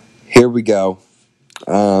Here we go.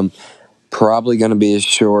 Um, Probably going to be a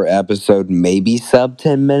short episode, maybe sub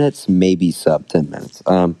 10 minutes, maybe sub 10 minutes.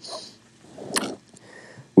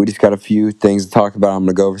 We just got a few things to talk about. I'm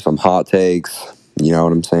going to go over some hot takes. You know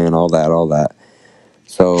what I'm saying? All that.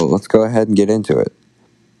 So let's go ahead and get into it.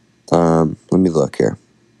 Let me look here.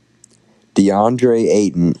 DeAndre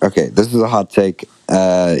Ayton. Okay, this is a hot take.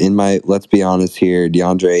 Let's be honest here,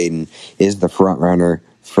 DeAndre Ayton is the front runner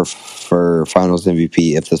for Finals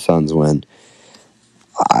MVP if the Suns win.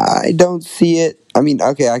 I don't see it. I mean,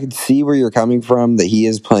 okay, I can see where you're coming from, that he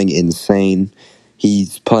is playing insane.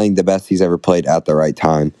 He's playing the best he's ever played at the right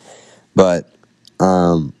time. But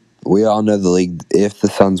we all know the league, if the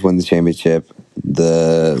Suns win the championship,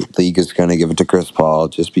 the league is going to give it to Chris Paul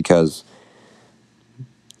just because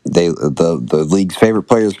the league's favorite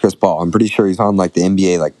player is Chris Paul. I'm pretty sure he's on like the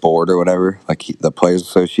NBA board or whatever, the Players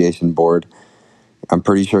Association board. I'm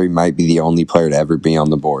pretty sure he might be the only player to ever be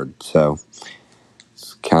on the board. So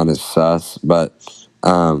it's kind of sus, but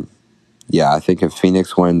yeah, I think if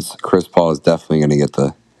Phoenix wins, Chris Paul is definitely going to get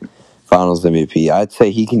the Finals MVP. I'd say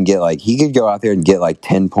he could go out there and get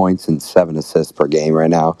 10 points and 7 assists per game right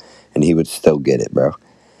now, and he would still get it, bro.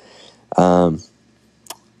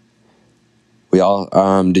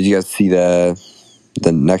 Did you guys see the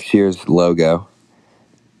next year's logo,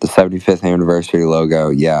 the 75th anniversary logo?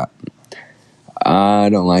 Yeah, I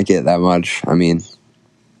don't like it that much. I mean,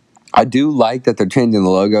 I do like that they're changing the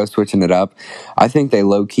logo, switching it up. I think they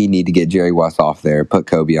low-key need to get Jerry West off there, put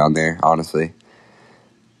Kobe on there, honestly.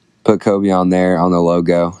 Put Kobe on there on the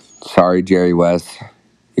logo. Sorry, Jerry West.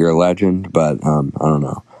 You're a legend, but I don't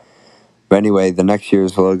know. But anyway, the next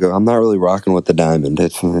year's logo, I'm not really rocking with the diamond.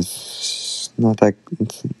 It's not that...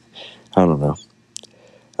 I don't know.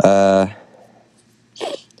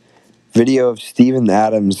 Video of Steven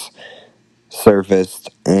Adams surfaced,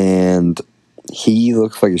 and he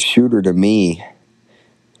looks like a shooter to me.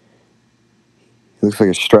 He looks like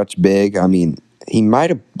a stretch big. I mean, he might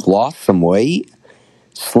have lost some weight,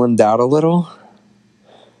 slimmed out a little.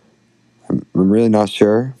 I'm really not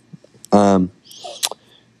sure. Here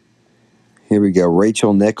we go.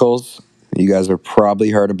 Rachel Nichols. You guys have probably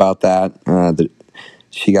heard about that.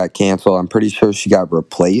 She got canceled. I'm pretty sure she got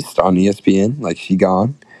replaced on ESPN. She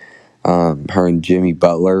gone. Her and Jimmy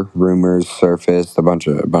Butler rumors surfaced. A bunch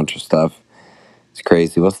of stuff. It's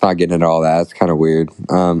crazy. Let's not get into all that. It's kind of weird.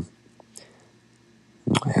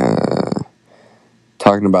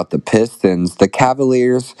 Talking about the Pistons, the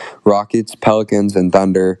Cavaliers, Rockets, Pelicans, and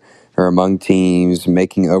Thunder are among teams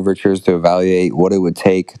making overtures to evaluate what it would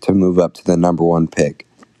take to move up to the number one pick.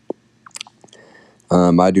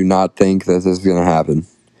 I do not think this is going to happen.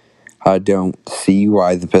 I don't see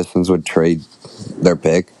why the Pistons would trade their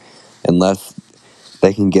pick unless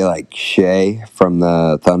they can get Shea from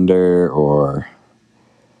the Thunder, or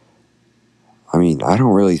I mean, I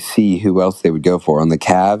don't really see who else they would go for. On the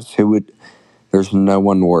Cavs, there's no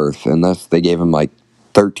one worth unless they gave him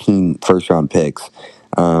 13 first-round picks.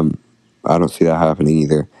 I don't see that happening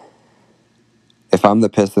either. If I'm the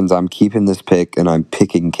Pistons, I'm keeping this pick, and I'm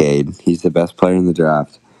picking Cade. He's the best player in the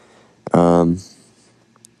draft. I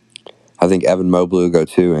think Evan Mobley will go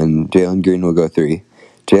 2, and Jalen Green will go 3.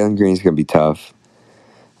 Jalen Green's going to be tough.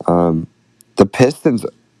 The Pistons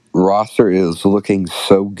roster is looking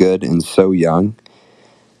so good and so young.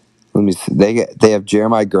 Let me see. They have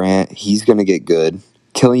Jeremiah Grant. He's going to get good.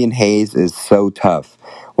 Killian Hayes is so tough.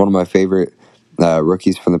 One of my favorite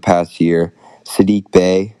rookies from the past year. Sadiq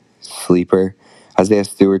Bey, sleeper. Isaiah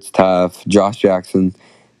Stewart's tough. Josh Jackson,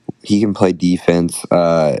 he can play defense.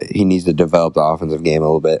 He needs to develop the offensive game a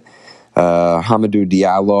little bit. Hamidou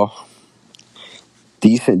Diallo,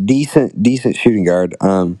 decent shooting guard.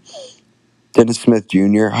 Dennis Smith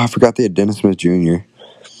Jr. I forgot they had Dennis Smith Jr.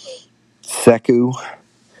 Sekou,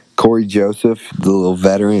 Corey Joseph, the little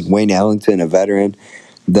veteran. Wayne Ellington, a veteran.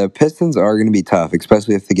 The Pistons are going to be tough,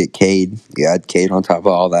 especially if they get Cade. Yeah, Cade on top of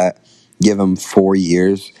all that. Give them 4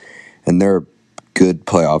 years, and they're a good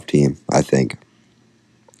playoff team, I think.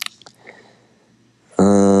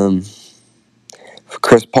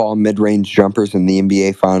 Chris Paul mid-range jumpers in the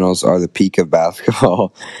NBA Finals are the peak of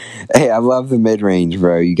basketball. Hey, I love the mid-range,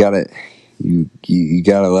 bro. You gotta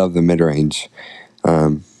love the mid-range.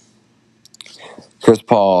 Chris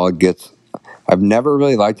Paul I've never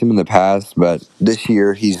really liked him in the past, but this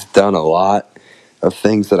year he's done a lot of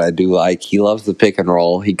things that I do like. He loves the pick and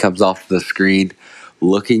roll. He comes off the screen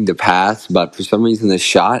looking to pass, but for some reason the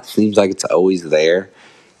shot seems like it's always there,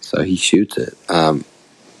 so he shoots it.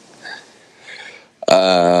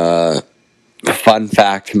 Fun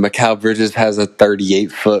fact, Mikal Bridges has a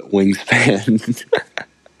 38-foot wingspan.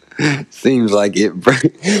 Seems like it.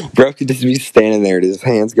 Bro could just be standing there and his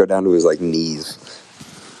hands go down to his like knees.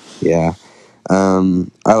 Yeah. I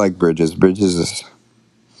like Bridges.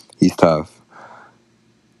 He's tough.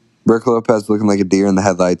 Brook Lopez looking like a deer in the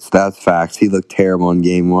headlights. That's facts. He looked terrible in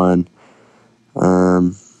game one.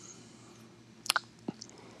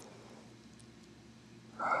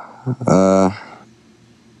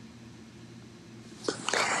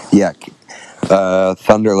 Yeah.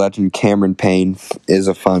 Thunder legend Cameron Payne is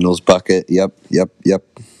a finals bucket. Yep.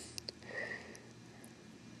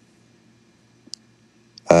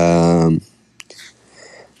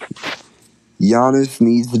 Giannis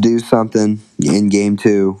needs to do something in game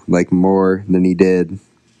two, like more than he did.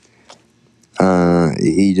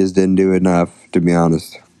 He just didn't do enough, to be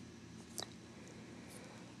honest.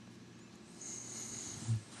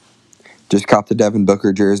 Just caught the Devin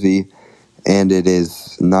Booker jersey, and it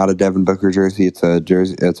is not a Devin Booker jersey. It's a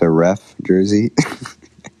jersey. It's a ref jersey.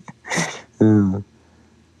 The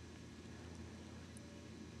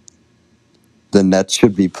Nets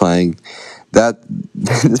should be playing.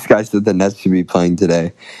 This guy said the Nets should be playing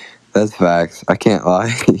today. That's facts. I can't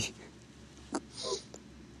lie.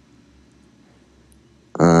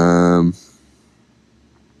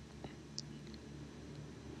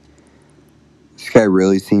 This guy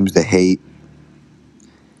really seems to hate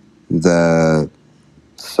the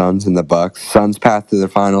Suns and the Bucks. Suns path to the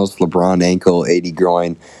finals. LeBron ankle, AD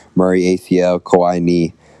groin, Murray ACL, Kawhi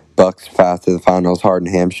knee. Bucks path to the finals.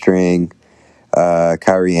 Harden hamstring,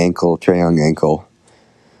 Kyrie ankle, Trae Young ankle.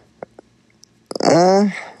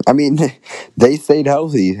 I mean, they stayed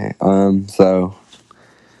healthy. So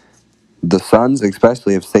the Suns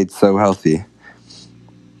especially have stayed so healthy.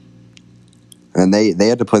 And they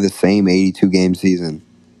had to play the same 82-game season.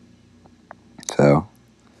 So,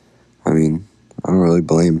 I mean, I don't really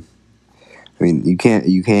blame. I mean, you can't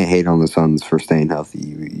hate on the Suns for staying healthy.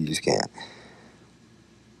 You just can't.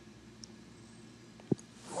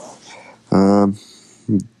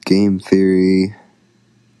 Game theory.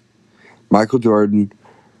 Michael Jordan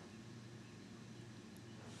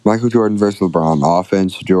versus LeBron.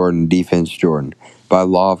 Offense Jordan, defense Jordan. By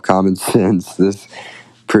law of common sense, this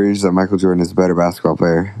proves that Michael Jordan is a better basketball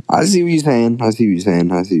player. I see what you're saying.